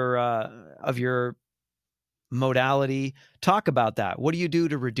part of your modality. Talk about that. What do you do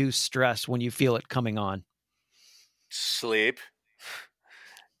to reduce stress when you feel it coming on? Sleep.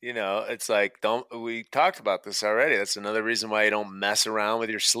 It's like, we talked about this already. That's another reason why you don't mess around with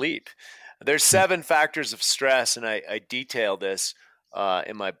your sleep. There's 7 factors of stress, and I detail this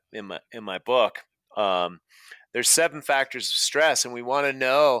in my book. There's 7 factors of stress, and we want to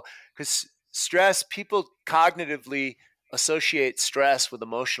know, because stress, people cognitively associate stress with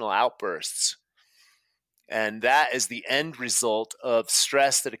emotional outbursts. And that is the end result of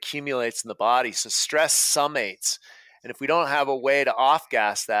stress that accumulates in the body. So stress summates. And if we don't have a way to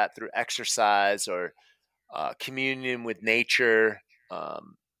off-gas that through exercise or communion with nature,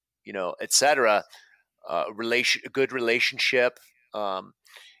 etc., a good relationship.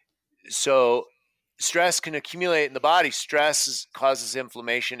 So stress can accumulate in the body. Stress causes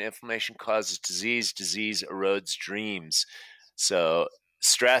inflammation. Inflammation causes disease. Disease erodes dreams. So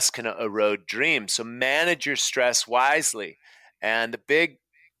stress can erode dreams. So manage your stress wisely. And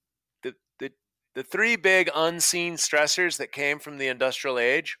the 3 big unseen stressors that came from the industrial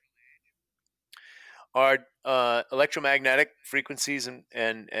age are electromagnetic frequencies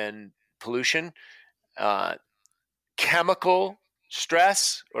and pollution, chemical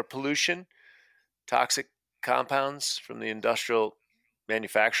stress or pollution, toxic compounds from the industrial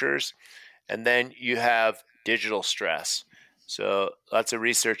manufacturers, and then you have digital stress. So lots of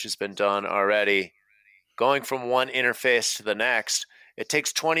research has been done already. Going from one interface to the next, it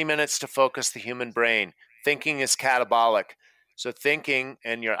takes 20 minutes to focus the human brain. Thinking is catabolic. So thinking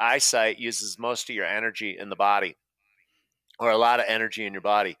and your eyesight uses most of your energy in the body, or a lot of energy in your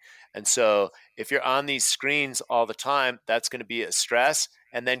body. And so if you're on these screens all the time, that's going to be a stress.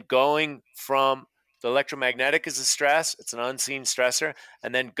 And then going from the electromagnetic is a stress. It's an unseen stressor.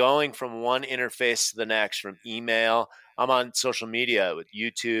 And then going from one interface to the next, from email. I'm on social media with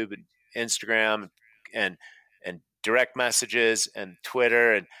YouTube and Instagram and direct messages and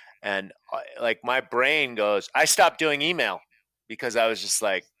Twitter. And like my brain goes, I stopped doing email because I was just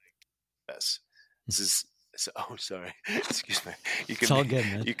like, this is, so, oh, sorry. Excuse me. It's all good,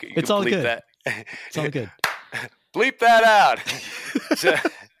 man. You can it's all bleep good. That. It's all good. Bleep that out.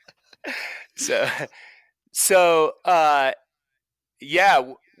 Yeah.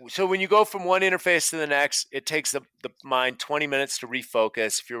 So when you go from one interface to the next, it takes the mind 20 minutes to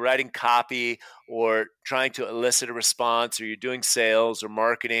refocus. If you're writing copy or trying to elicit a response, or you're doing sales or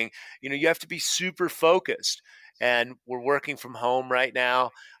marketing, you have to be super focused. And we're working from home right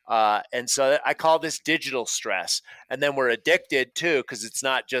now. And so I call this digital stress. And then we're addicted too, because it's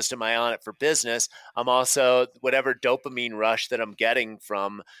not just, am I on it for business? I'm also, whatever dopamine rush that I'm getting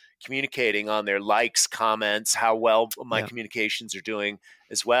from communicating on their likes, comments, how well my communications are doing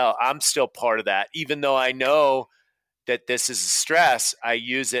as well. I'm still part of that. Even though I know that this is a stress, I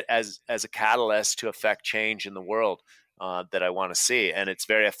use it as a catalyst to affect change in the world that I want to see. And it's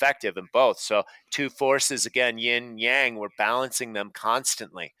very effective in both. So 2 forces, again, yin, yang, we're balancing them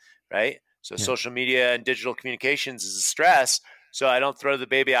constantly, right? So social media and digital communications is a stress. So I don't throw the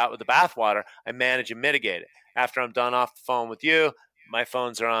baby out with the bathwater. I manage and mitigate it. After I'm done off the phone with you, my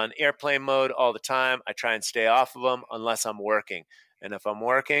phones are on airplane mode all the time. I try and stay off of them unless I'm working. And if I'm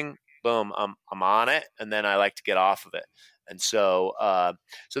working, boom, I'm on it. And then I like to get off of it. And so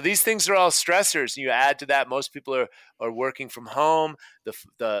these things are all stressors. You add to that, most people are working from home.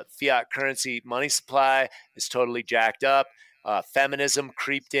 The fiat currency money supply is totally jacked up. Feminism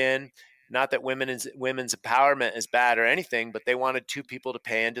creeped in. Not that women's empowerment is bad or anything, but they wanted 2 people to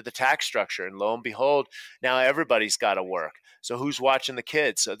pay into the tax structure. And lo and behold, now everybody's got to work. So who's watching the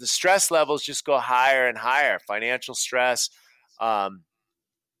kids? So the stress levels just go higher and higher. Financial stress. And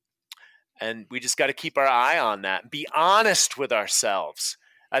we just got to keep our eye on that. Be honest with ourselves.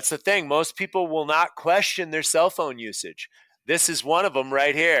 That's the thing. Most people will not question their cell phone usage. This is one of them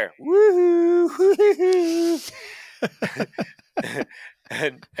right here. Woo-hoo.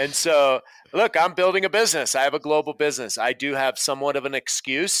 And so, look, I'm building a business. I have a global business. I do have somewhat of an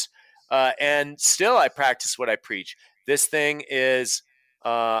excuse, and still I practice what I preach. This thing is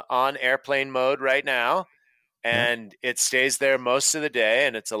on airplane mode right now, and it stays there most of the day,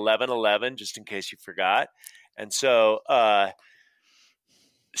 and it's 11:11, just in case you forgot. And so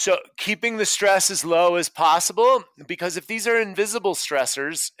keeping the stress as low as possible, because if these are invisible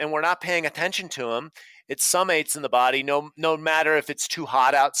stressors and we're not paying attention to them, it summates in the body, no matter if it's too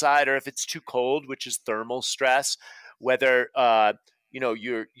hot outside or if it's too cold, which is thermal stress, whether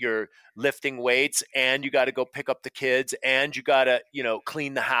you're lifting weights, and you got to go pick up the kids, and you got to,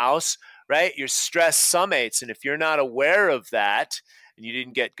 clean the house, right? Your stress summates. And if you're not aware of that, and you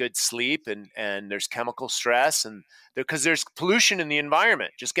didn't get good sleep, and there's chemical stress, and because there's pollution in the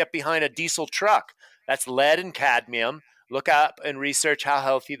environment. Just get behind a diesel truck. That's lead and cadmium. Look up and research how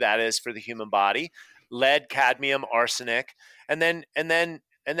healthy that is for the human body. Lead, cadmium, arsenic. And then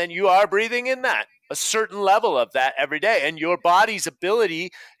you are breathing in that, a certain level of that every day. And your body's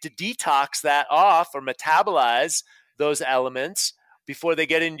ability to detox that off or metabolize those elements before they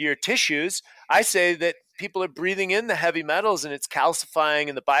get into your tissues. I say that people are breathing in the heavy metals, and it's calcifying,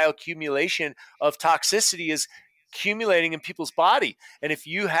 and the bioaccumulation of toxicity is accumulating in people's body. And if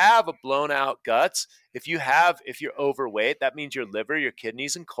you have a blown out guts, if you're overweight, that means your liver, your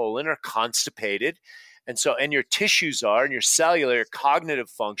kidneys, and colon are constipated. And your tissues are, and your cellular, your cognitive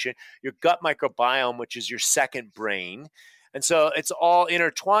function, your gut microbiome, which is your second brain. And so it's all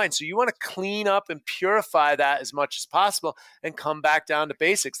intertwined. So you want to clean up and purify that as much as possible and come back down to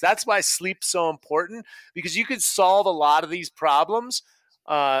basics. That's why sleep's so important, because you can solve a lot of these problems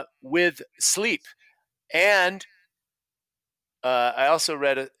with sleep. And I also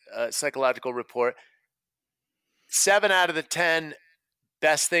read a psychological report. 7 out of the 10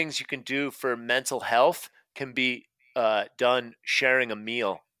 best things you can do for mental health can be done sharing a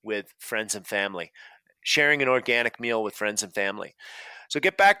meal with friends and family, sharing an organic meal with friends and family. So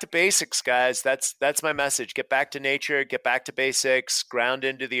get back to basics, guys. That's my message. Get back to nature, get back to basics, ground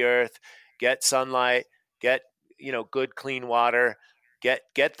into the earth, get sunlight, get, good clean water, get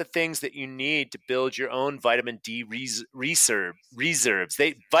the things that you need to build your own vitamin D reserves.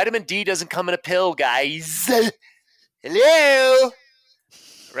 Vitamin D doesn't come in a pill, guys. Hello.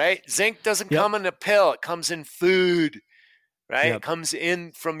 Right? Zinc doesn't come in a pill. It comes in food, right? Yep. It comes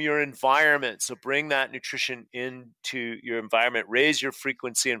in from your environment. So bring that nutrition into your environment. Raise your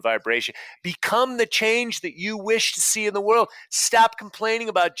frequency and vibration. Become the change that you wish to see in the world. Stop complaining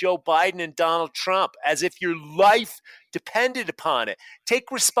about Joe Biden and Donald Trump as if your life depended upon it.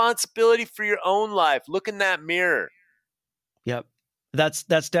 Take responsibility for your own life. Look in that mirror. Yep. That's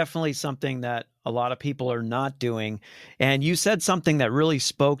definitely something that a lot of people are not doing. And you said something that really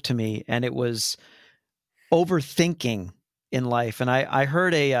spoke to me, and it was overthinking in life. And I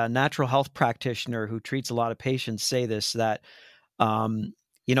heard a natural health practitioner who treats a lot of patients say this, that,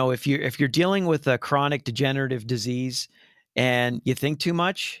 if you're dealing with a chronic degenerative disease and you think too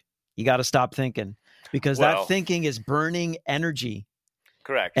much, you got to stop thinking, because that thinking is burning energy.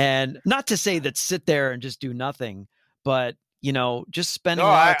 Correct. And not to say that sit there and just do nothing, but just spending a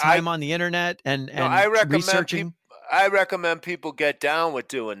lot of time on the internet and researching. I recommend people get down with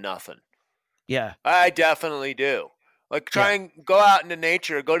doing nothing. Yeah. I definitely do. Like try and go out into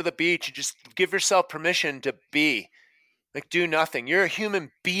nature, go to the beach, and just give yourself permission to be. Like do nothing. You're a human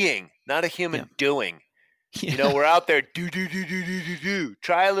being, not a human doing. Yeah. We're out there do.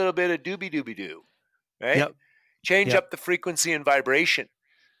 Try a little bit of doobie-doobie-doo, right? Yep. Change up the frequency and vibration.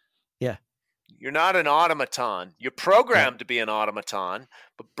 Yeah. You're not an automaton. You're programmed to be an automaton,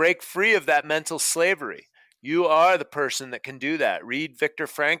 but break free of that mental slavery. You are the person that can do that. Read Viktor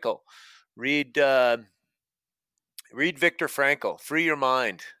Frankl. Read Viktor Frankl. Free your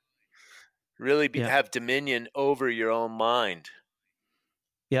mind. Really have dominion over your own mind.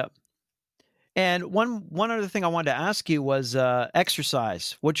 Yep. And one other thing I wanted to ask you was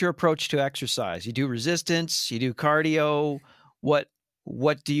exercise. What's your approach to exercise? You do resistance, you do cardio.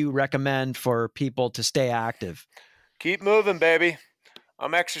 What do you recommend for people to stay active? Keep moving, baby.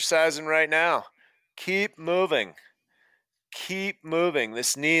 I'm exercising right now. Keep moving. Keep moving.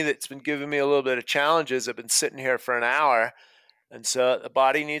 This knee that's been giving me a little bit of challenges, I've been sitting here for an hour, and so the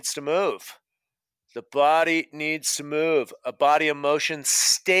body needs to move. The body needs to move. A body of motion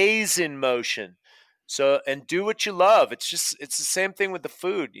stays in motion. So, and do what you love. It's the same thing with the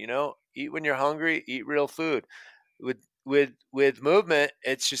food, Eat when you're hungry, eat real food. With movement,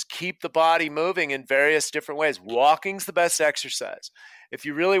 it's just keep the body moving in various different ways. Walking's the best exercise. If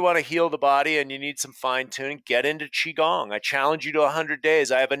you really want to heal the body and you need some fine tuning, get into Qigong. I challenge you to 100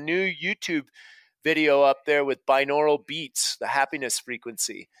 days. I have a new YouTube video up there with binaural beats, the happiness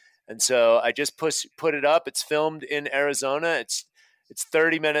frequency. And so I just put it up. It's filmed in Arizona. It's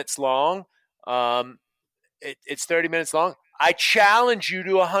 30 minutes long. It's 30 minutes long. I challenge you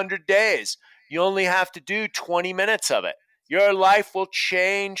to 100 days. You only have to do 20 minutes of it. Your life will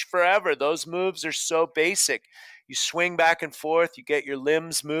change forever. Those moves are so basic. You swing back and forth. You get your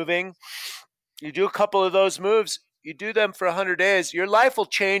limbs moving. You do a couple of those moves. You do them for 100 days. Your life will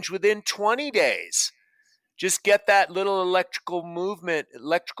change within 20 days. just get that little electrical movement,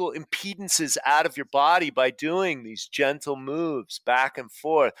 electrical impedances out of your body by doing these gentle moves back and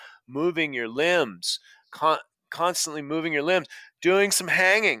forth, moving your limbs, constantly moving your limbs, doing some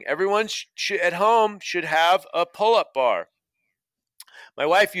hanging. Everyone at home should have a pull-up bar. My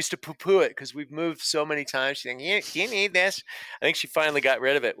wife used to poo-poo it because we've moved so many times. She's saying, do you need this? I think she finally got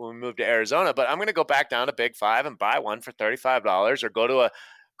rid of it when we moved to Arizona. But I'm going to go back down to Big Five and buy one for $35, or go to a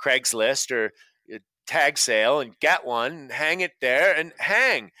Craigslist or a tag sale and get one and hang it there and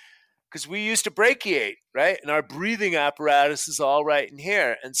hang. Because we used to brachiate, right? And our breathing apparatus is all right in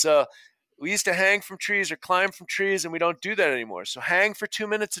here. And so we used to hang from trees or climb from trees, and we don't do that anymore. So hang for 2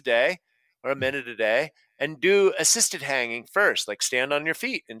 minutes a day or a minute a day, and do assisted hanging first, like stand on your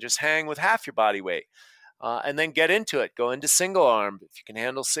feet and just hang with half your body weight. And then get into it. Go into single arm if you can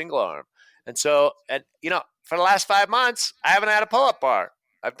handle single arm. And so, for the last 5 months, I haven't had a pull-up bar.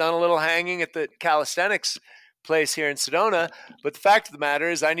 I've done a little hanging at the calisthenics place here in Sedona. But the fact of the matter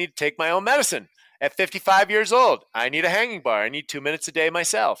is I need to take my own medicine. At 55 years old, I need a hanging bar. I need 2 minutes a day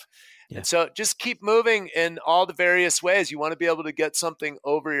myself. Yeah. And so just keep moving in all the various ways. You want to be able to get something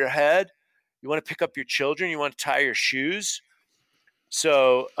over your head. You want to pick up your children. You want to tie your shoes.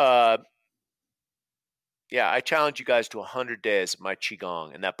 So, I challenge you guys to 100 days of my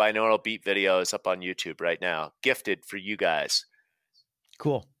Qigong. And that binaural beat video is up on YouTube right now. Gifted for you guys.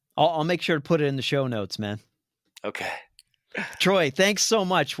 Cool. I'll make sure to put it in the show notes, man. Okay. Troy, thanks so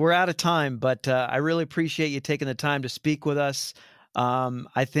much. We're out of time, but I really appreciate you taking the time to speak with us.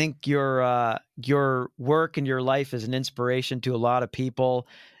 I think your work and your life is an inspiration to a lot of people.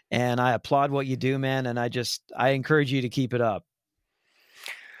 And I applaud what you do, man. And I encourage you to keep it up.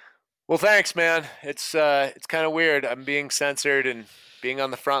 Well, thanks, man. It's kind of weird. I'm being censored and being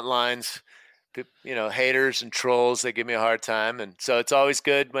on the front lines. Haters and trolls, they give me a hard time. And so it's always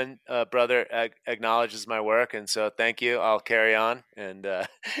good when a brother acknowledges my work. And so thank you. I'll carry on and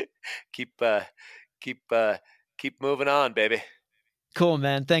keep moving on, baby. Cool,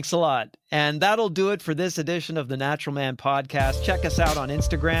 man. Thanks a lot. And that'll do it for this edition of the Natural Man Podcast. Check us out on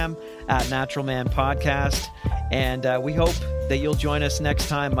Instagram at Natural Man Podcast. And we hope that you'll join us next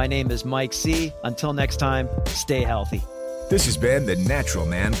time. My name is Mike C. Until next time, stay healthy. This has been the Natural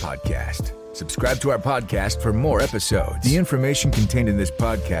Man Podcast. Subscribe to our podcast for more episodes. The information contained in this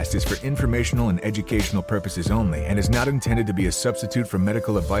podcast is for informational and educational purposes only and is not intended to be a substitute for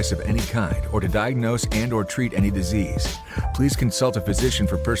medical advice of any kind or to diagnose and or treat any disease. Please consult a physician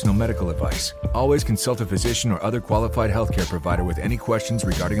for personal medical advice. Always consult a physician or other qualified healthcare provider with any questions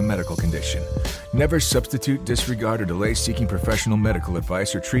regarding a medical condition. Never substitute, disregard, or delay seeking professional medical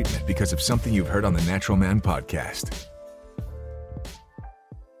advice or treatment because of something you've heard on the Natural Man Podcast.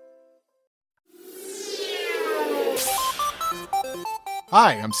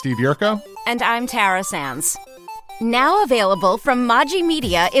 Hi, I'm Steve Yerko. And I'm Tara Sands. Now available from Maji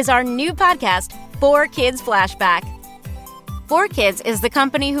Media is our new podcast, 4Kids Flashback. 4Kids is the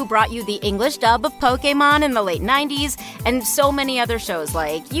company who brought you the English dub of Pokémon in the late 90s and so many other shows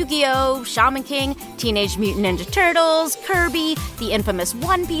like Yu-Gi-Oh!, Shaman King, Teenage Mutant Ninja Turtles, Kirby, the infamous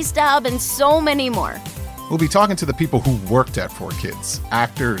One Piece dub, and so many more. We'll be talking to the people who worked at 4Kids.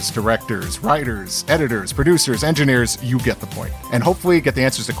 Actors, directors, writers, editors, producers, engineers, you get the point. And hopefully get the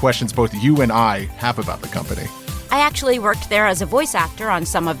answers to questions both you and I have about the company. I actually worked there as a voice actor on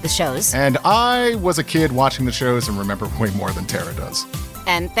some of the shows. And I was a kid watching the shows and remember way more than Tara does.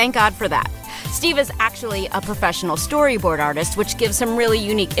 And thank God for that. Steve is actually a professional storyboard artist, which gives some really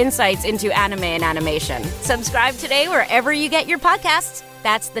unique insights into anime and animation. Subscribe today wherever you get your podcasts.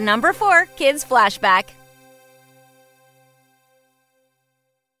 That's the number 4Kids Flashback.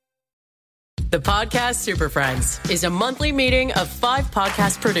 The Podcast Super Friends is a monthly meeting of 5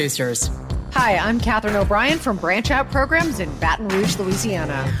 podcast producers. Hi, I'm Catherine O'Brien from Branch Out Programs in Baton Rouge,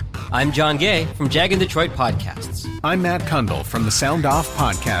 Louisiana. I'm John Gay from Jag and Detroit Podcasts. I'm Matt Kundle from the Sound Off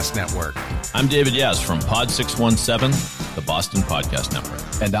Podcast Network. I'm David Yaz from Pod 617, the Boston Podcast Network.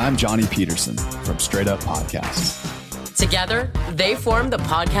 And I'm Johnny Peterson from Straight Up Podcasts. Together, they form the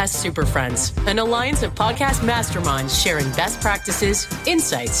Podcast Super Friends, an alliance of podcast masterminds sharing best practices,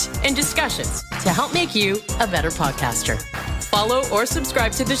 insights, and discussions to help make you a better podcaster. Follow or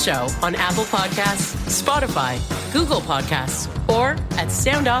subscribe to the show on Apple Podcasts, Spotify, Google Podcasts, or at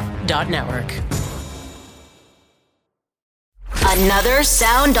soundoff.network. Another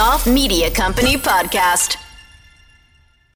Sound Off Media Company podcast.